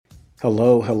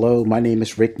Hello, hello. My name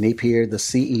is Rick Napier, the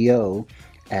CEO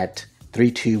at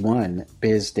 321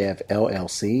 BizDev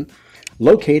LLC,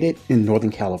 located in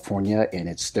Northern California, and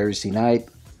it's Thursday night,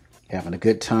 having a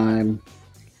good time,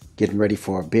 getting ready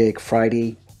for a big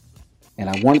Friday. And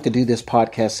I wanted to do this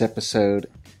podcast episode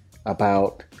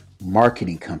about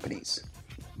marketing companies.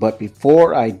 But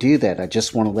before I do that, I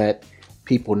just want to let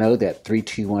people know that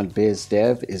 321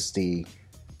 BizDev is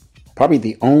probably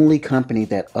the only company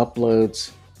that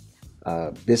uploads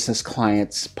business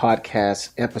clients podcast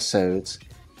episodes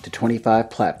to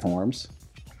 25 platforms.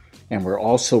 And we're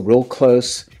also real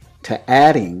close to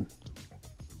adding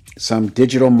some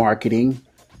digital marketing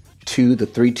to the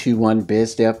 321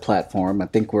 BizDev platform. I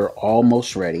think we're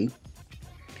almost ready.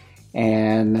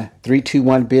 And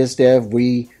 321 BizDev,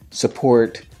 we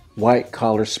support white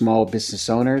collar small business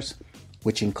owners,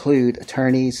 which include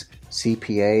attorneys,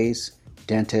 CPAs,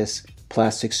 dentists,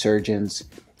 plastic surgeons,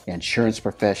 insurance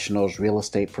professionals, real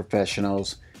estate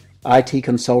professionals, IT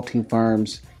consulting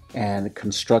firms, and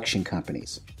construction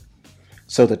companies.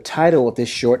 So the title of this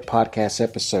short podcast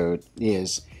episode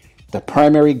is The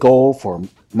Primary Goal for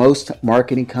Most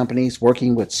Marketing Companies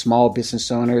Working with Small Business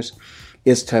Owners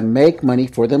is to make money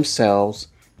for themselves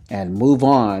and move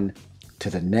on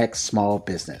to the next small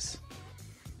business.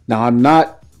 Now, I'm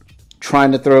not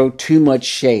trying to throw too much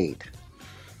shade.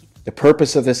 The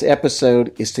purpose of this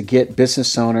episode is to get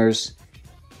business owners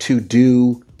to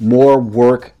do more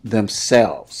work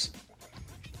themselves.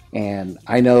 And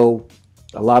I know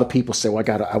a lot of people say, well, I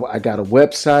got a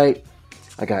website,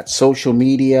 I got social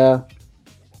media.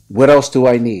 What else do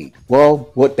I need? Well,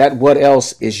 what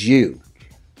else is you?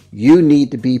 You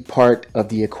need to be part of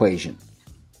the equation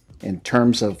in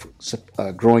terms of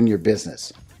growing your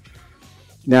business.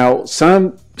 Now,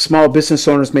 some small business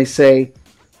owners may say,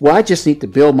 well, I just need to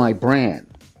build my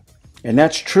brand. And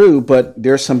that's true, but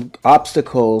there's some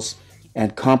obstacles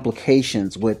and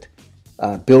complications with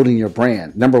building your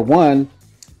brand. Number one,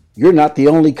 you're not the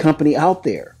only company out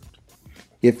there.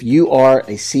 If you are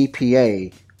a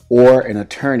CPA or an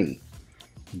attorney,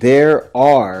 there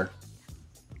are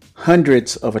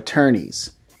hundreds of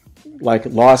attorneys like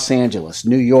Los Angeles,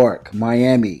 New York,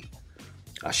 Miami,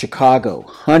 Chicago,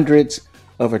 hundreds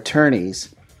of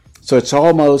attorneys. So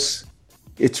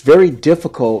it's very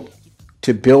difficult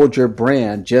to build your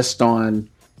brand just on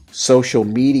social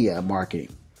media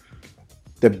marketing.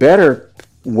 The better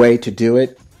way to do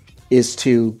it is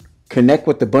to connect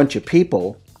with a bunch of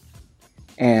people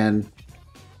and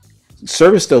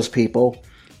service those people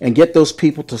and get those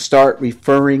people to start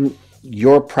referring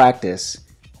your practice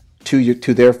to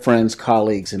their friends,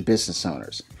 colleagues, and business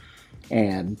owners.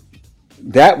 And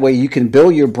that way you can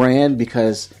build your brand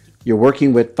because you're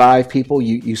working with 5 people.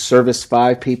 You service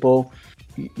 5 people.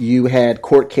 You had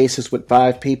court cases with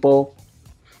 5 people.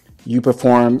 You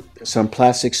perform some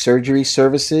plastic surgery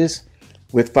services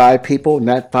with 5 people. And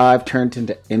that 5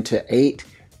 turned into 8.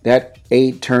 That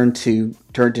 8 turned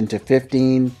into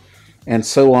 15, and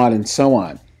so on and so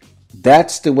on.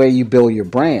 That's the way you build your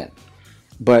brand.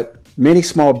 But many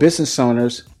small business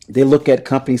owners, they look at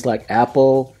companies like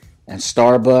Apple and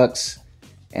Starbucks,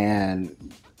 and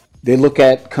they look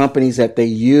at companies that they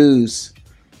use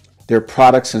their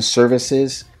products and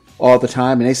services all the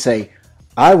time, and they say,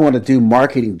 I want to do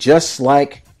marketing just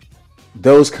like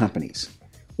those companies.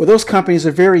 Well, those companies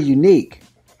are very unique.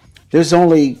 There's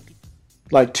only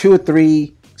like 2 or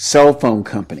 3 cell phone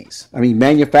companies. I mean,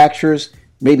 manufacturers,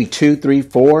 maybe 2, 3,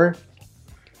 4.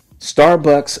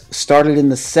 Starbucks started in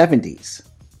the 70s.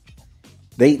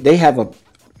 They have a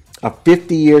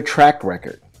 50-year track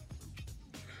record.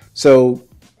 So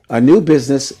a new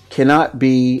business cannot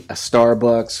be a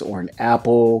Starbucks or an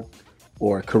Apple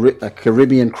or a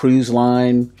Caribbean cruise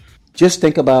line. Just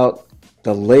think about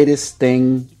the latest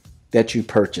thing that you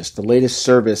purchased, the latest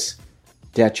service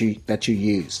that you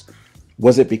used.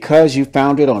 Was it because you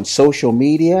found it on social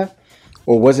media,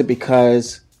 or was it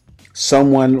because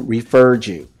someone referred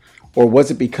you, or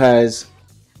was it because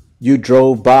you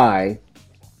drove by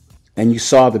and you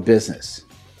saw the business,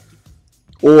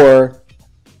 or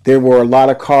there were a lot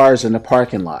of cars in the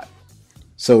parking lot,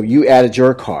 so you added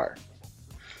your car?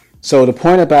 So the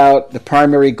point about the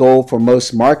primary goal for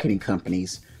most marketing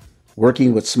companies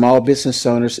working with small business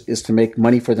owners is to make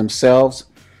money for themselves.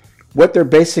 What they're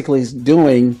basically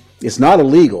doing is not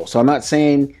illegal. So I'm not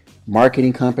saying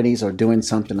marketing companies are doing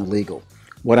something illegal.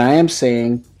 What I am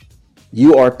saying,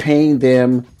 you are paying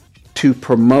them to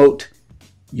promote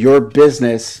your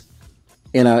business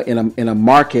in a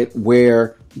market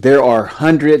where there are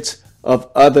hundreds of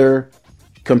other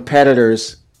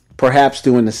competitors perhaps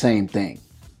doing the same thing.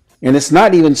 And it's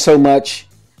not even so much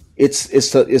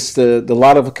it's the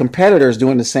lot of competitors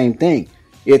doing the same thing.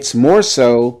 It's more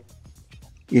so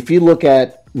if you look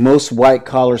at most white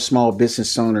collar small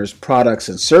business owners' products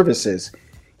and services,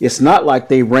 it's not like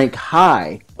they rank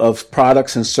high of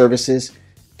products and services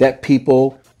that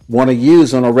people want to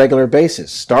use on a regular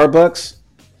basis. Starbucks,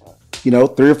 3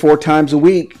 or 4 times a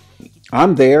week,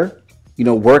 I'm there.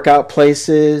 Workout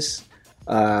places,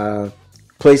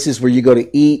 places where you go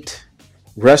to eat,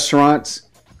 restaurants,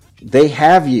 they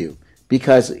have you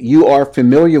because you are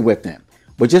familiar with them.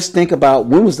 But just think about,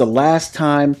 when was the last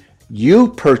time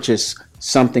you purchased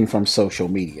something from social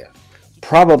media?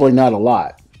 Probably not a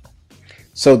lot.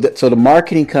 So the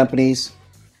marketing companies,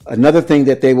 another thing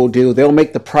that they will do, they'll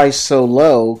make the price so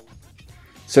low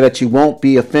so that you won't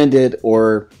be offended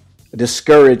or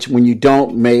discouraged when you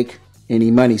don't make any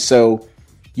money. So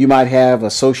you might have a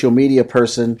social media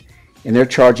person and they're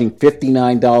charging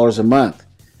 $59 a month,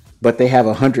 but they have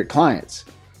 100 clients.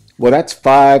 Well, that's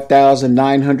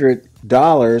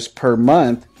 $5,900 per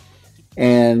month.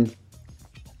 And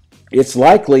it's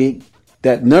likely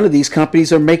that none of these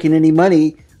companies are making any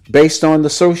money based on the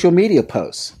social media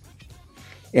posts.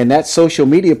 And that social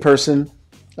media person,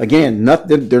 again,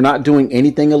 they're not doing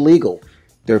anything illegal.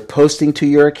 They're posting to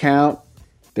your account.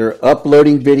 They're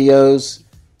uploading videos.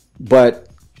 But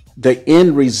the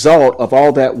end result of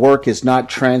all that work is not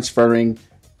transferring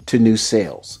to new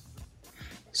sales.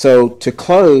 So to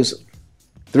close,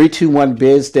 321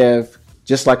 BizDev,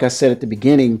 just like I said at the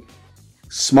beginning,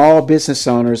 small business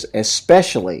owners,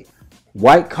 especially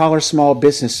white collar small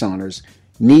business owners,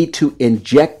 need to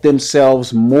inject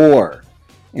themselves more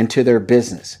into their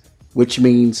business, which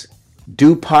means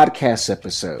do podcast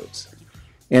episodes.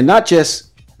 And not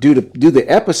just do the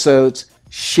episodes,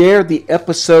 share the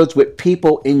episodes with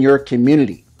people in your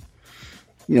community.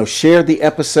 Share the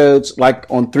episodes like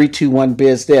on 321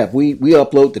 BizDev. We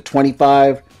upload to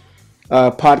 25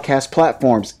 podcast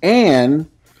platforms, and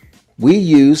we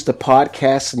use the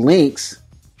podcast links,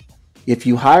 if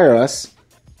you hire us,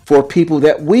 for people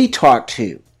that we talk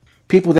to, people that